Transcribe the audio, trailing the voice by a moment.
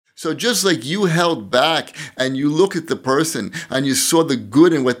So just like you held back and you looked at the person and you saw the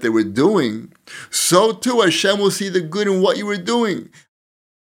good in what they were doing, so too Hashem will see the good in what you were doing.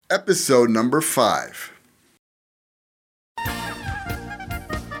 Episode number 5.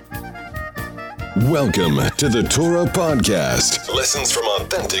 Welcome to the Torah Podcast. Lessons from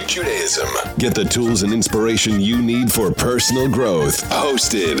authentic Judaism. Get the tools and inspiration you need for personal growth.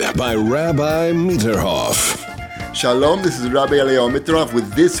 Hosted by Rabbi Mitterhoff. Shalom, this is Rabbi Eliyahu Mitterhoff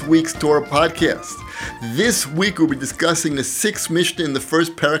with this week's Torah Podcast. This week we'll be discussing the 6th Mishnah in the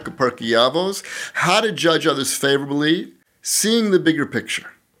first parak of Pirkei Avos, how to judge others favorably, seeing the bigger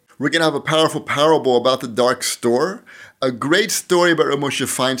picture. We're going to have a powerful parable about the dark store, a great story about Rav Moshe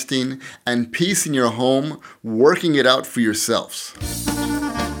Feinstein, and peace in your home, working it out for yourselves.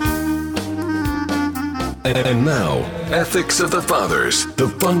 And now, Ethics of the Fathers, the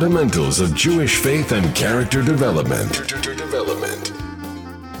fundamentals of Jewish faith and character development.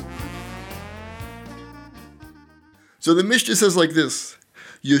 So the Mishnah says like this,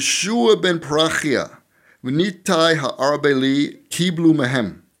 Yeshua ben Parachia, v'nitai ha'arbeli kiblu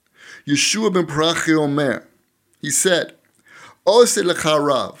mehem. Yeshua ben Parachia omer, he said, Ose lecha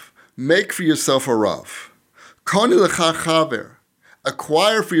rav, make for yourself a rav. Koni lecha chaver,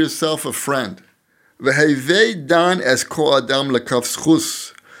 acquire for yourself a friend. V'hevei dan es kol adam lekav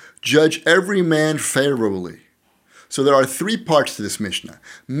schus, judge every man favorably. So there are 3 parts to this Mishnah.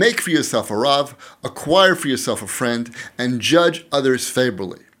 Make for yourself a rav, acquire for yourself a friend, and judge others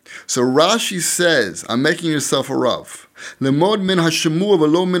favorably. So Rashi says, I'm making yourself a rav. Lemod min hashemua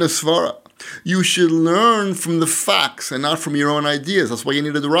v'lo min asvara. You should learn from the facts and not from your own ideas. That's why you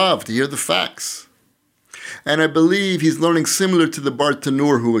needed the rav, to hear the facts. And I believe he's learning similar to the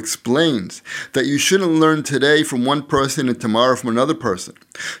Bartanur, who explains that you shouldn't learn today from one person and tomorrow from another person.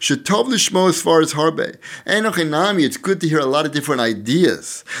 Shetov lishmo as far as harbe. Enochinami, it's good to hear a lot of different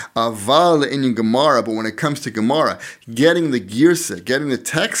ideas. Aval in Gemara, but when it comes to Gemara, getting the girsa, getting the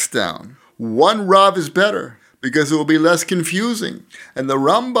text down, one rav is better, because it will be less confusing. And the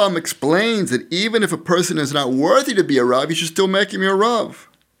Rambam explains that even if a person is not worthy to be a rav, you should still make him your rav.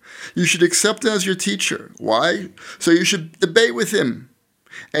 You should accept him as your teacher. Why? So you should debate with him.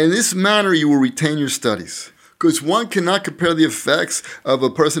 And in this manner, you will retain your studies. Because one cannot compare the effects of a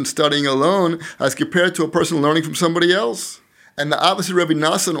person studying alone as compared to a person learning from somebody else. And the opposite Rabbi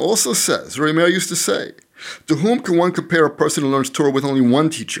Nassan also says, Rabbi Meir used to say, to whom can one compare a person who learns Torah with only one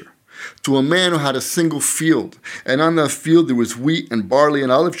teacher? To a man who had a single field, and on that field there was wheat and barley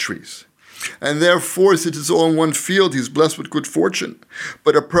and olive trees. And therefore, since it's all in one field, he's blessed with good fortune.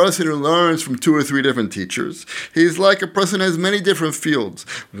 But a person who learns from 2 or 3 different teachers, he's like a person who has many different fields.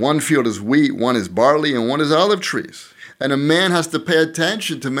 One field is wheat, one is barley, and one is olive trees. And a man has to pay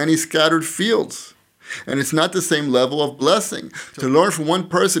attention to many scattered fields. And it's not the same level of blessing. To learn from one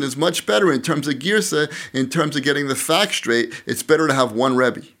person is much better in terms of girsa, in terms of getting the facts straight. It's better to have one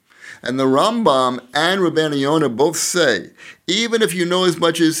Rebbe. And the Rambam and Rabbeinu Yonah both say, even if you know as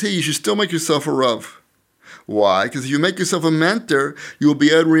much as he, you should still make yourself a rav. Why? Because if you make yourself a mentor, you will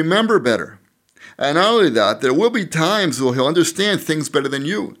be able to remember better. And not only that, there will be times where he'll understand things better than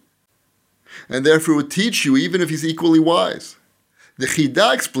you. And therefore will teach you even if he's equally wise. The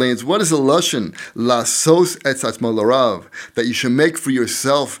Chidah explains what is a lashon lasos etzatzmo l'rav, that you should make for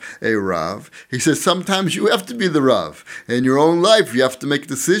yourself a rav. He says sometimes you have to be the rav. In your own life, you have to make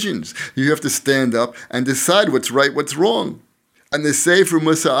decisions. You have to stand up and decide what's right, what's wrong. And the Sefer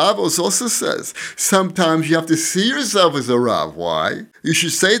Musa Avos also says sometimes you have to see yourself as a rav. Why? You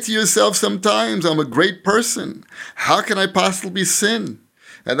should say to yourself sometimes, I'm a great person. How can I possibly sin?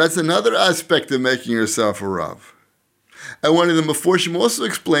 And that's another aspect of making yourself a rav. And one of the Meforshim also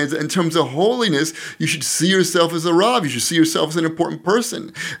explains that in terms of holiness, you should see yourself as a rav. You should see yourself as an important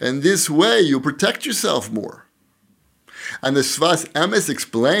person. And this way, you'll protect yourself more. And the Sfas Emes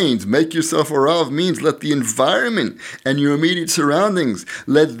explains, make yourself a rav means let the environment and your immediate surroundings,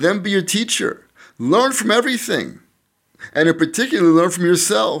 let them be your teacher. Learn from everything. And in particular, learn from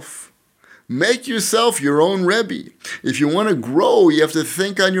yourself. Make yourself your own Rebbe. If you want to grow, you have to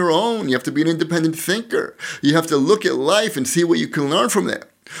think on your own. You have to be an independent thinker. You have to look at life and see what you can learn from that.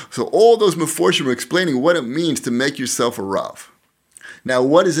 So all those Meforshim are explaining what it means to make yourself a Rav. Now,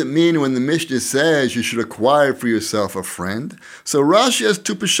 what does it mean when the Mishnah says you should acquire for yourself a friend? So Rashi has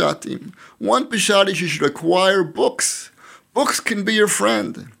 2 Peshatim. One Peshat is you should acquire books. Books can be your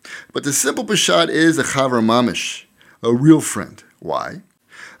friend. But the simple Peshat is a Chaver Mamish, a real friend. Why?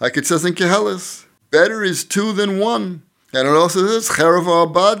 Like it says in Kehelis, better is 2 than 1. And it also says, Cherav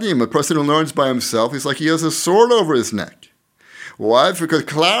Abadim, a person who learns by himself, he's like he has a sword over his neck. Why? Because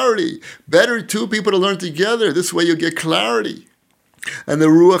clarity. Better 2 people to learn together. This way you'll get clarity. And the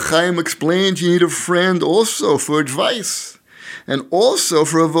Ruach Chaim explains you need a friend also for advice and also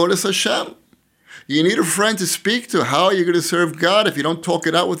for Avodas Hashem. You need a friend to speak to. How are you going to serve God if you don't talk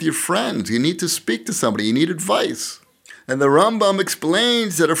it out with your friends? You need to speak to somebody. You need advice. And the Rambam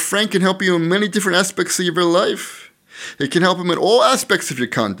explains that a friend can help you in many different aspects of your life. It can help him in all aspects of your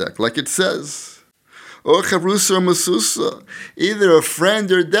conduct, like it says. Or chavrusa or masusa, either a friend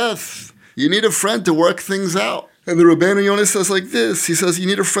or death. You need a friend to work things out. And the Rabbeinu Yonah says like this. He says you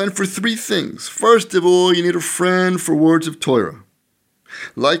need a friend for three things. First of all, you need a friend for words of Torah.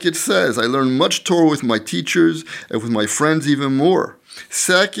 Like it says, I learned much Torah with my teachers and with my friends even more.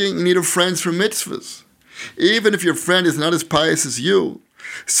 Second, you need a friend for mitzvahs. Even if your friend is not as pious as you,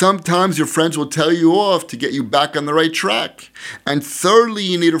 sometimes your friends will tell you off to get you back on the right track. And thirdly,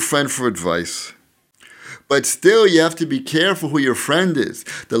 you need a friend for advice. But still, you have to be careful who your friend is.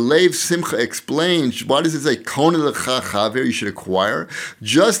 The Lev Simcha explains, why does it say, Kona lecha chaver, you should acquire?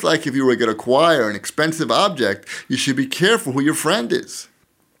 Just like if you were going to acquire an expensive object, you should be careful who your friend is.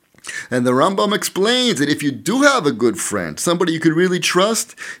 And the Rambam explains that if you do have a good friend, somebody you could really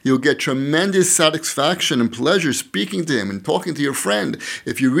trust, you'll get tremendous satisfaction and pleasure speaking to him and talking to your friend.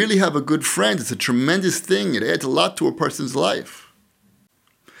 If you really have a good friend, it's a tremendous thing. It adds a lot to a person's life.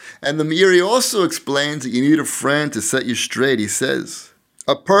 And the Meiri also explains that you need a friend to set you straight. He says,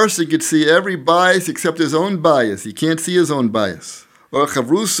 a person can see every bias except his own bias. He can't see his own bias. Or a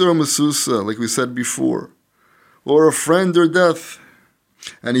chavrusa or masusa, like we said before. Or a friend or death.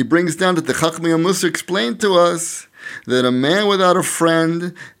 And he brings down that the Chachmei HaMusar explained to us that a man without a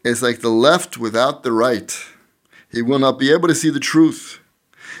friend is like the left without the right. He will not be able to see the truth.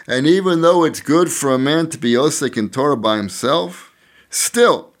 And even though it's good for a man to be osek in Torah by himself,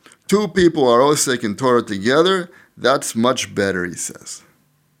 still, two people are osek in Torah together, that's much better, he says.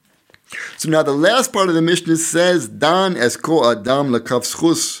 So now the last part of the Mishnah says, Dan esko adam lekav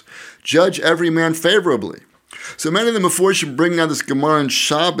schus, judge every man favorably. So many of the Meforshim bring now this Gemara in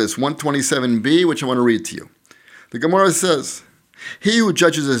Shabbos 127b, which I want to read to you. The Gemara says, he who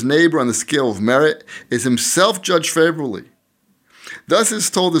judges his neighbor on the scale of merit is himself judged favorably. Thus is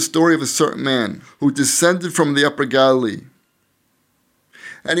told the story of a certain man who descended from the Upper Galilee.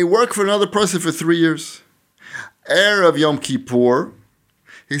 And he worked for another person for 3 years. Erev Yom Kippur,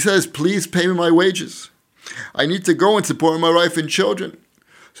 he says, please pay me my wages. I need to go and support my wife and children.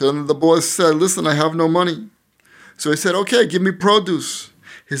 So then the boss said, listen, I have no money. So he said, okay, give me produce.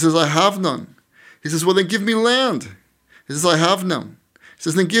 He says, I have none. He says, well, then give me land. He says, I have none. He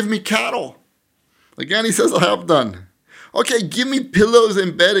says, then give me cattle. Again, he says, I have none. Okay, give me pillows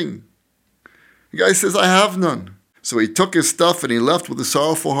and bedding. The guy says, I have none. So he took his stuff and he left with a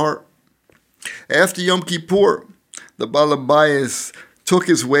sorrowful heart. After Yom Kippur, the Baal Habayis took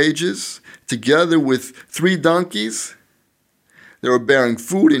his wages together with 3 donkeys. They were bearing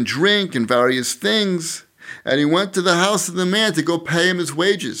food and drink and various things. And he went to the house of the man to go pay him his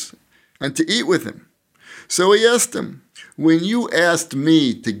wages and to eat with him. So he asked him, when you asked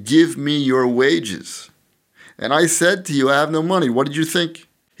me to give me your wages, and I said to you, I have no money, what did you think?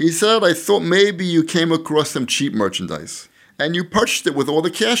 He said, I thought maybe you came across some cheap merchandise and you purchased it with all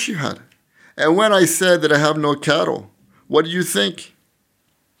the cash you had. And when I said that I have no cattle, what did you think?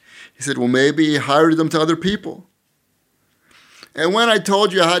 He said, well, maybe he hired them to other people. And when I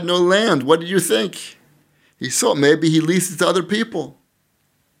told you I had no land, what did you think? He thought maybe he leased it to other people.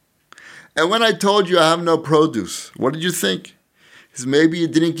 And when I told you I have no produce, what did you think? He said, maybe you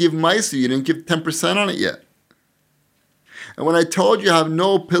didn't give Meiser, you didn't give 10% on it yet. And when I told you I have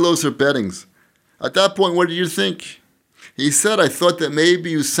no pillows or beddings, at that point, what did you think? He said, I thought that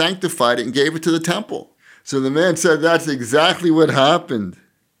maybe you sanctified it and gave it to the temple. So the man said, that's exactly what happened.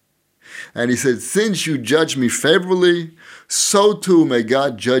 And he said, since you judge me favorably, so too may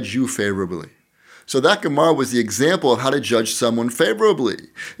God judge you favorably. So that Gemara was the example of how to judge someone favorably.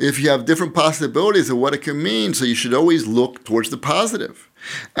 If you have different possibilities of what it can mean, so you should always look towards the positive.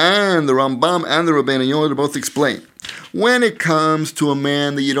 And the Rambam and the Rabbeinu Yonah both explain. When it comes to a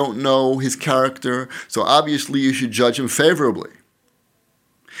man that you don't know his character, so obviously you should judge him favorably.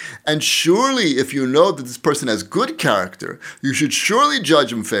 And surely if you know that this person has good character, you should surely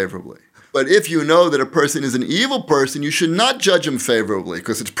judge him favorably. But if you know that a person is an evil person, you should not judge him favorably,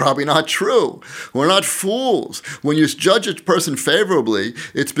 because it's probably not true. We're not fools. When you judge a person favorably,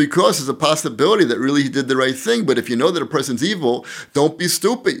 it's because there's a possibility that really he did the right thing. But if you know that a person's evil, don't be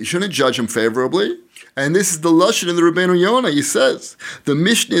stupid. You shouldn't judge him favorably. And this is the Lashon in the Rabbeinu Yonah. He says, the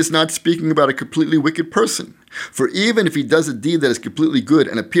Mishnah is not speaking about a completely wicked person. For even if he does a deed that is completely good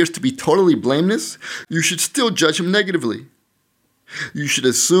and appears to be totally blameless, you should still judge him negatively. You should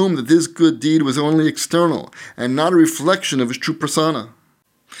assume that this good deed was only external and not a reflection of his true persona.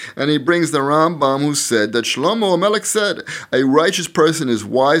 And he brings the Rambam, who said that Shlomo HaMelech said, a righteous person is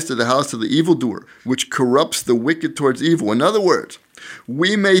wise to the house of the evildoer, which corrupts the wicked towards evil. In other words,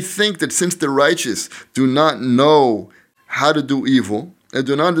 we may think that since the righteous do not know how to do evil and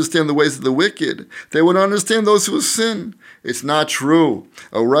do not understand the ways of the wicked, they would understand those who sin. It's not true.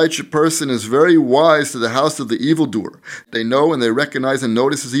 A righteous person is very wise to the house of the evildoer. They know and they recognize and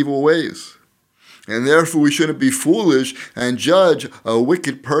notice his evil ways. And therefore we shouldn't be foolish and judge a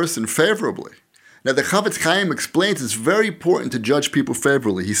wicked person favorably. Now the Chafetz Chaim explains it's very important to judge people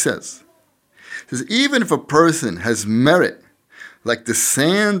favorably. He says, even if a person has merit, like the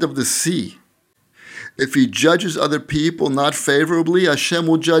sand of the sea, if he judges other people not favorably, Hashem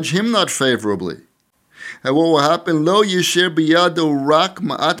will judge him not favorably. And what will happen? Lo yisher biyado rak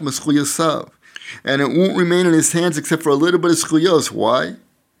ma'at meschuyasav. And it won't remain in his hands except for a little bit of schuyos. Why?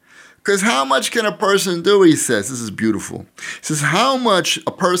 Because how much can a person do, he says. This is beautiful. He says, how much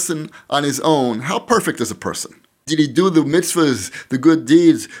a person on his own, how perfect is a person? Did he do the mitzvahs, the good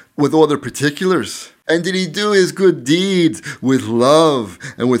deeds, with all their particulars? And did he do his good deeds with love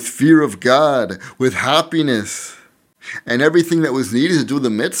and with fear of God, with happiness, and everything that was needed to do the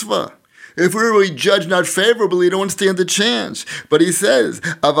mitzvah? If we really judge not favorably, don't stand a chance. But he says,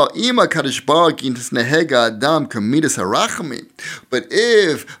 but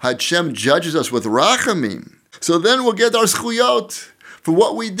if Hashem judges us with rachamim, so then we'll get our schuyot for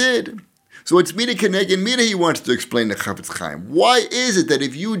what we did. So it's Mida Keneged Mida, he wants to explain to Chafetz Chaim. Why is it that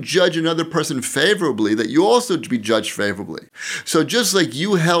if you judge another person favorably, that you also be judged favorably? So just like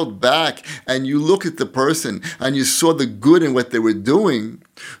you held back and you looked at the person and you saw the good in what they were doing,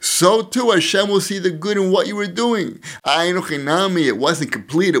 so too Hashem will see the good in what you were doing. It wasn't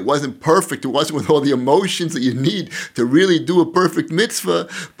complete, it wasn't perfect, it wasn't with all the emotions that you need to really do a perfect mitzvah,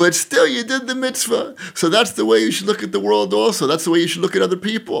 but still you did the mitzvah. So that's the way you should look at the world also. That's the way you should look at other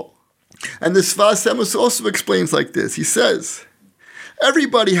people. And the Sfas Emes also explains like this. He says,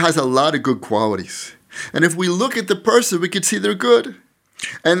 everybody has a lot of good qualities. And if we look at the person, we can see they're good.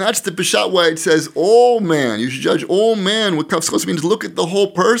 And that's the Peshat why it says, all man. You should judge all man. What Kaf Schos means, look at the whole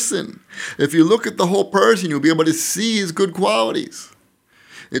person. If you look at the whole person, you'll be able to see his good qualities.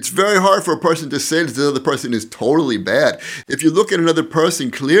 It's very hard for a person to say that the other person is totally bad. If you look at another person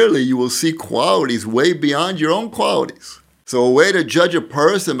clearly, you will see qualities way beyond your own qualities. So a way to judge a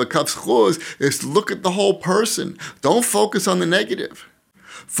person, B'Kaf Schos, is to look at the whole person. Don't focus on the negative.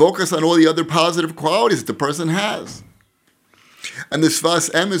 Focus on all the other positive qualities that the person has. And the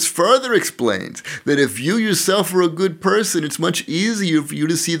Sfas Emes further explains that if you yourself are a good person, it's much easier for you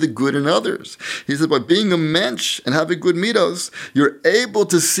to see the good in others. He said, by being a mensch and having good midos, you're able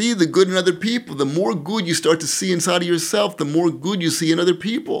to see the good in other people. The more good you start to see inside of yourself, the more good you see in other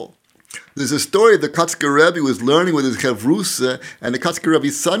people. There's a story the Kotzker Rebbe was learning with his Chavrusa, and the Kotzker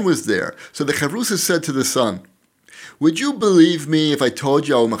Rebbe's son was there. So the Chavrusa said to the son, would you believe me if I told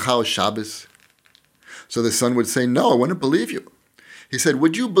you I was Machal Shabbos? So the son would say, no, I wouldn't believe you. He said,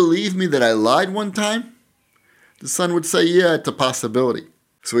 would you believe me that I lied one time? The son would say, yeah, it's a possibility.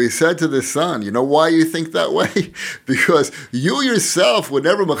 So he said to the son, you know why you think that way? Because you yourself were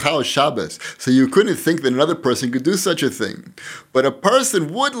never Machal Shabbos, so you couldn't think that another person could do such a thing. But a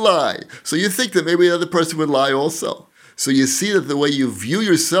person would lie, so you think that maybe another person would lie also. So you see that the way you view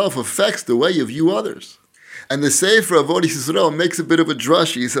yourself affects the way you view others. And the Sefer Avodas Yisrael makes a bit of a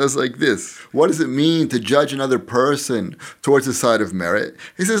drush. He says like this, what does it mean to judge another person towards the side of merit?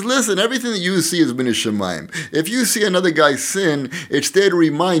 He says, listen, everything that you see is min hashamayim. If you see another guy sin, it's there to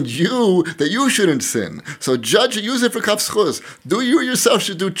remind you that you shouldn't sin. So judge it, use it for Kaf Schos. You yourself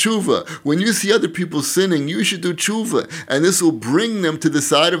should do tshuva. When you see other people sinning, you should do tshuva. And this will bring them to the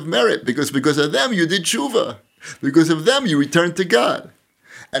side of merit, because of them you did tshuva. Because of them you returned to God.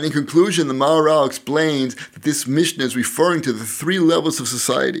 And in conclusion, the Maharal explains that this Mishnah is referring to the three levels of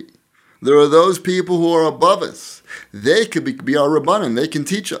society. There are those people who are above us. They could be our Rabbanan, they can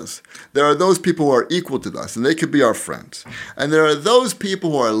teach us. There are those people who are equal to us, and they could be our friends. And there are those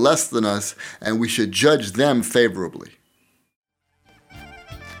people who are less than us, and we should judge them favorably.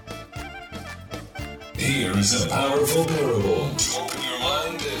 Here is a powerful parable to open your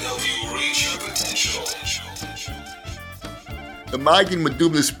mind and help you reach your potential. The Maggid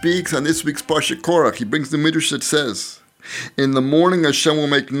Medubna speaks on this week's Parsha Korach. He brings the Midrash that says, in the morning Hashem will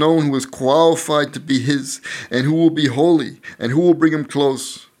make known who is qualified to be His, and who will be holy, and who will bring Him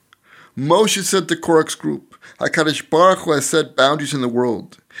close. Moshe said to Korach's group, HaKadosh Baruch Hu has set boundaries in the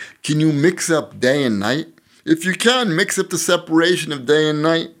world. Can you mix up day and night? If you can, mix up the separation of day and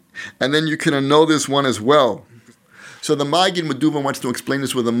night, and then you can annul this one as well. So the Maggid Meduvin wants to explain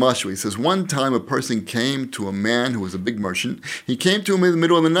this with a mashal. He says, one time a person came to a man who was a big merchant. He came to him in the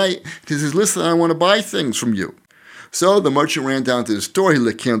middle of the night. He says, listen, I want to buy things from you. So the merchant ran down to the store. He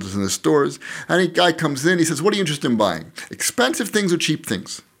lit candles in the stores. And a guy comes in. He says, what are you interested in buying? Expensive things or cheap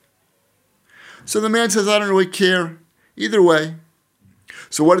things? So the man says, I don't really care. Either way.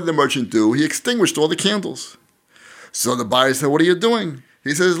 So what did the merchant do? He extinguished all the candles. So the buyer said, what are you doing?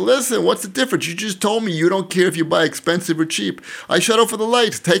 He says, listen, what's the difference? You just told me you don't care if you buy expensive or cheap. I shut off for the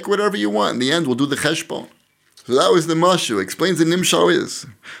lights. Take whatever you want. In the end, we'll do the cheshbon. So that was the mashal. Explains the nimshal is.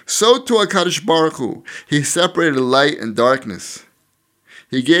 So to HaKadosh Baruch Hu, He separated light and darkness.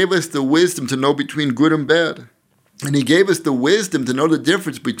 He gave us the wisdom to know between good and bad. And He gave us the wisdom to know the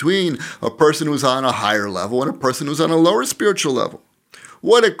difference between a person who's on a higher level and a person who's on a lower spiritual level.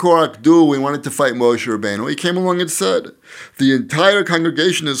 What did Korach do when he wanted to fight Moshe Rabbeinu? He came along and said, the entire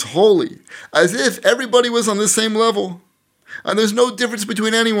congregation is holy, as if everybody was on the same level. And there's no difference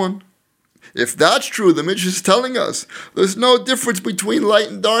between anyone. If that's true, the Midrash is telling us, there's no difference between light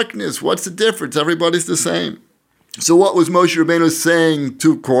and darkness. What's the difference? Everybody's the same. So what was Moshe Rabbeinu saying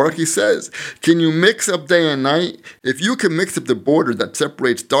to Korach? He says, can you mix up day and night? If you can mix up the border that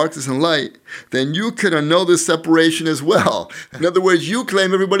separates darkness and light, then you can annul this separation as well. In other words, you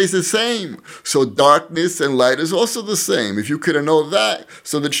claim everybody's the same. So darkness and light is also the same. If you could annul that,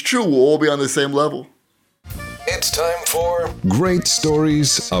 so that's true, we'll all be on the same level. It's time for Great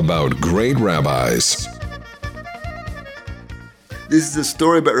Stories About Great Rabbis. This is a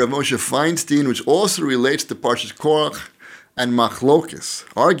story about Rav Moshe Feinstein, which also relates to Parshas Korach and Machlokes,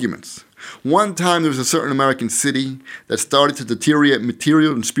 arguments. One time there was a certain American city that started to deteriorate materially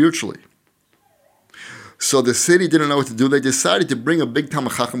and spiritually. So the city didn't know what to do. They decided to bring a big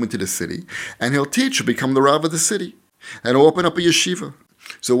Talmid Chacham into the city, and he'll teach or become the Rav of the city, and open up a yeshiva.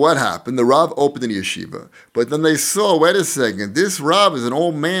 So what happened? The Rav opened in the yeshiva, but then they saw, wait a second, this Rav is an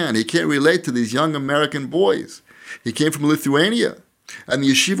old man. He can't relate to these young American boys. He came from Lithuania, and the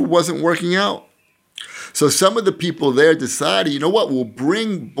yeshiva wasn't working out. So some of the people there decided, you know what, we'll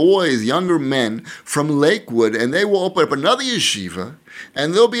bring boys, younger men from Lakewood, and they will open up another yeshiva,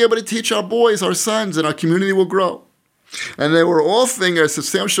 and they'll be able to teach our boys, our sons, and our community will grow. And they were offering a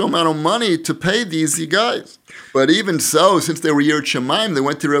substantial amount of money to pay these guys. But even so, since they were Yirat Shamayim, they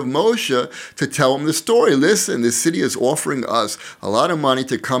went to Rav Moshe to tell him the story. Listen, this city is offering us a lot of money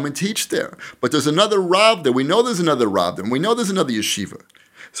to come and teach there. But there's another Rav there. We know there's another Rav there. And we know there's another yeshiva.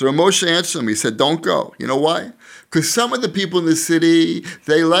 So Rav Moshe answered him. He said, don't go. You know why? Because some of the people in the city,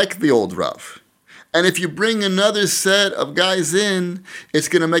 they like the old Rav. And if you bring another set of guys in, it's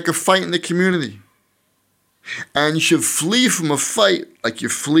going to make a fight in the community. And you should flee from a fight like you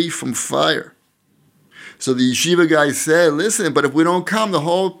flee from fire. So the yeshiva guy said, listen, but if we don't come, the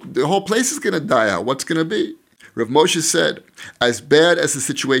whole place is going to die out. What's going to be? Rav Moshe said, as bad as the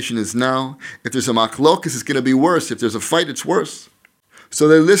situation is now, if there's a machlokes, it's going to be worse. If there's a fight, it's worse. So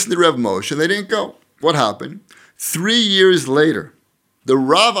they listened to Rav Moshe and they didn't go. What happened? 3 years later, the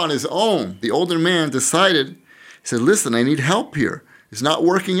Rav on his own, the older man, decided, he said, listen, I need help here. It's not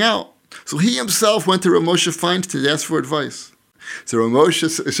working out. So he himself went to Rav Moshe Feinstein to ask for advice. So Rav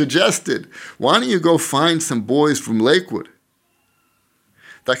Moshe suggested, why don't you go find some boys from Lakewood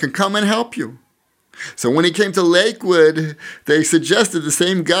that can come and help you? So when he came to Lakewood, they suggested the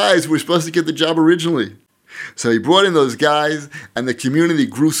same guys who were supposed to get the job originally. So he brought in those guys, and the community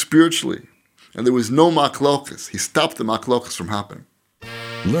grew spiritually. And there was no machlokes. He stopped the machlokes from happening.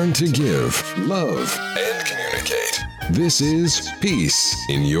 Learn to give, love, and communicate. This is Peace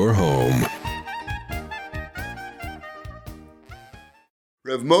in Your Home.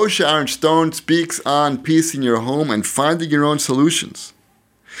 Rav Moshe Aaron Stone speaks on peace in your home and finding your own solutions.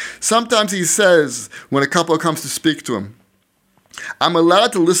 Sometimes he says, when a couple comes to speak to him, I'm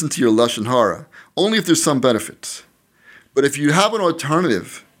allowed to listen to your Lashon Hara, only if there's some benefits. But if you have an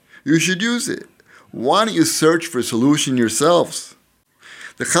alternative, you should use it. Why don't you search for a solution yourselves?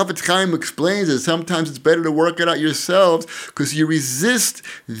 The Chafetz Chaim explains that sometimes it's better to work it out yourselves because you resist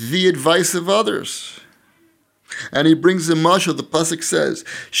the advice of others. And he brings the mashal, the pasuk says,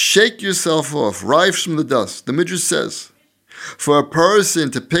 shake yourself off, rise from the dust. The Midrash says, for a person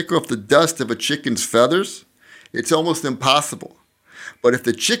to pick off the dust of a chicken's feathers, it's almost impossible. But if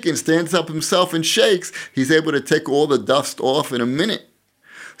the chicken stands up himself and shakes, he's able to take all the dust off in a minute.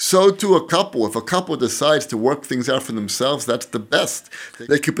 So too a couple. If a couple decides to work things out for themselves, that's the best.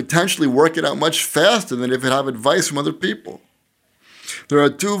 They could potentially work it out much faster than if they have advice from other people. There are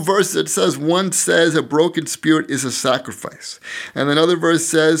 2 verses that says, one says a broken spirit is a sacrifice. And another verse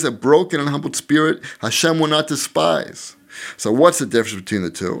says a broken and humbled spirit Hashem will not despise. So what's the difference between the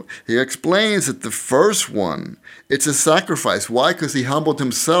two? He explains that the first one, it's a sacrifice. Why? Because he humbled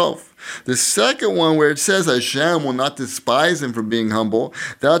himself. The second one, where it says Hashem will not despise him for being humble,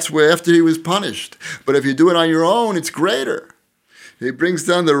 that's where after he was punished. But if you do it on your own, it's greater. He brings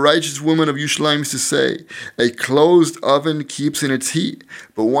down the righteous woman of Yerushalayim used to say, a closed oven keeps in its heat,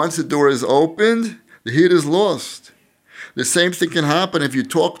 but once the door is opened, the heat is lost. The same thing can happen if you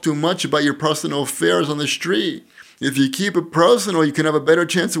talk too much about your personal affairs on the street. If you keep it personal, you can have a better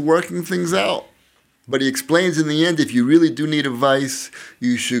chance of working things out. But he explains in the end, if you really do need advice,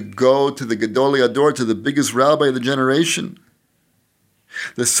 you should go to the Gedolei Hador, to the biggest rabbi of the generation.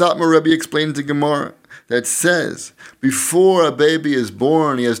 The Satmar Rebbe explains in Gemara that says, before a baby is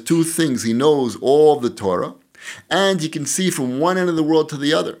born, he has two things. He knows all of the Torah, and he can see from one end of the world to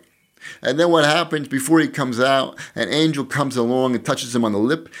the other. And then what happens before he comes out, an angel comes along and touches him on the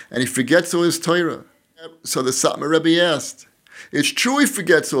lip, and he forgets all his Torah. So the Satmar Rebbe asked, it's true he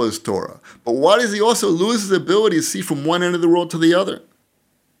forgets all his Torah, but why does he also lose his ability to see from one end of the world to the other?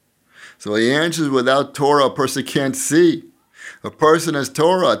 So he answers, without Torah, a person can't see. A person has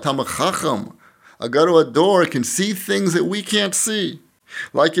Torah, a Talmid Chacham, a Gadol Hador, can see things that we can't see.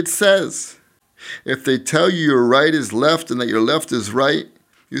 Like it says, if they tell you your right is left and that your left is right,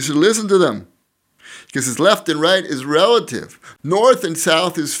 you should listen to them. Because his left and right is relative. North and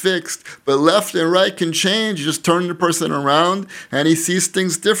south is fixed, but left and right can change. You just turn the person around and he sees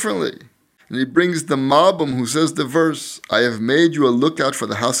things differently. And he brings the Malbim who says the verse, I have made you a lookout for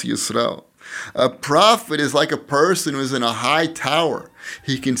the house of Yisrael. A prophet is like a person who is in a high tower.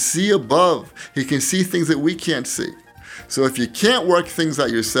 He can see above. He can see things that we can't see. So if you can't work things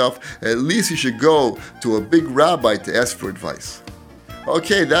out yourself, at least you should go to a big rabbi to ask for advice.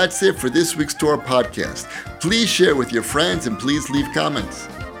 Okay, that's it for this week's Torah podcast. Please share with your friends and please leave comments.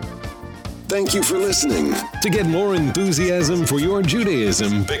 Thank you for listening. To get more enthusiasm for your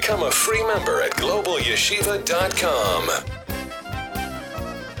Judaism, become a free member at globalyeshiva.com.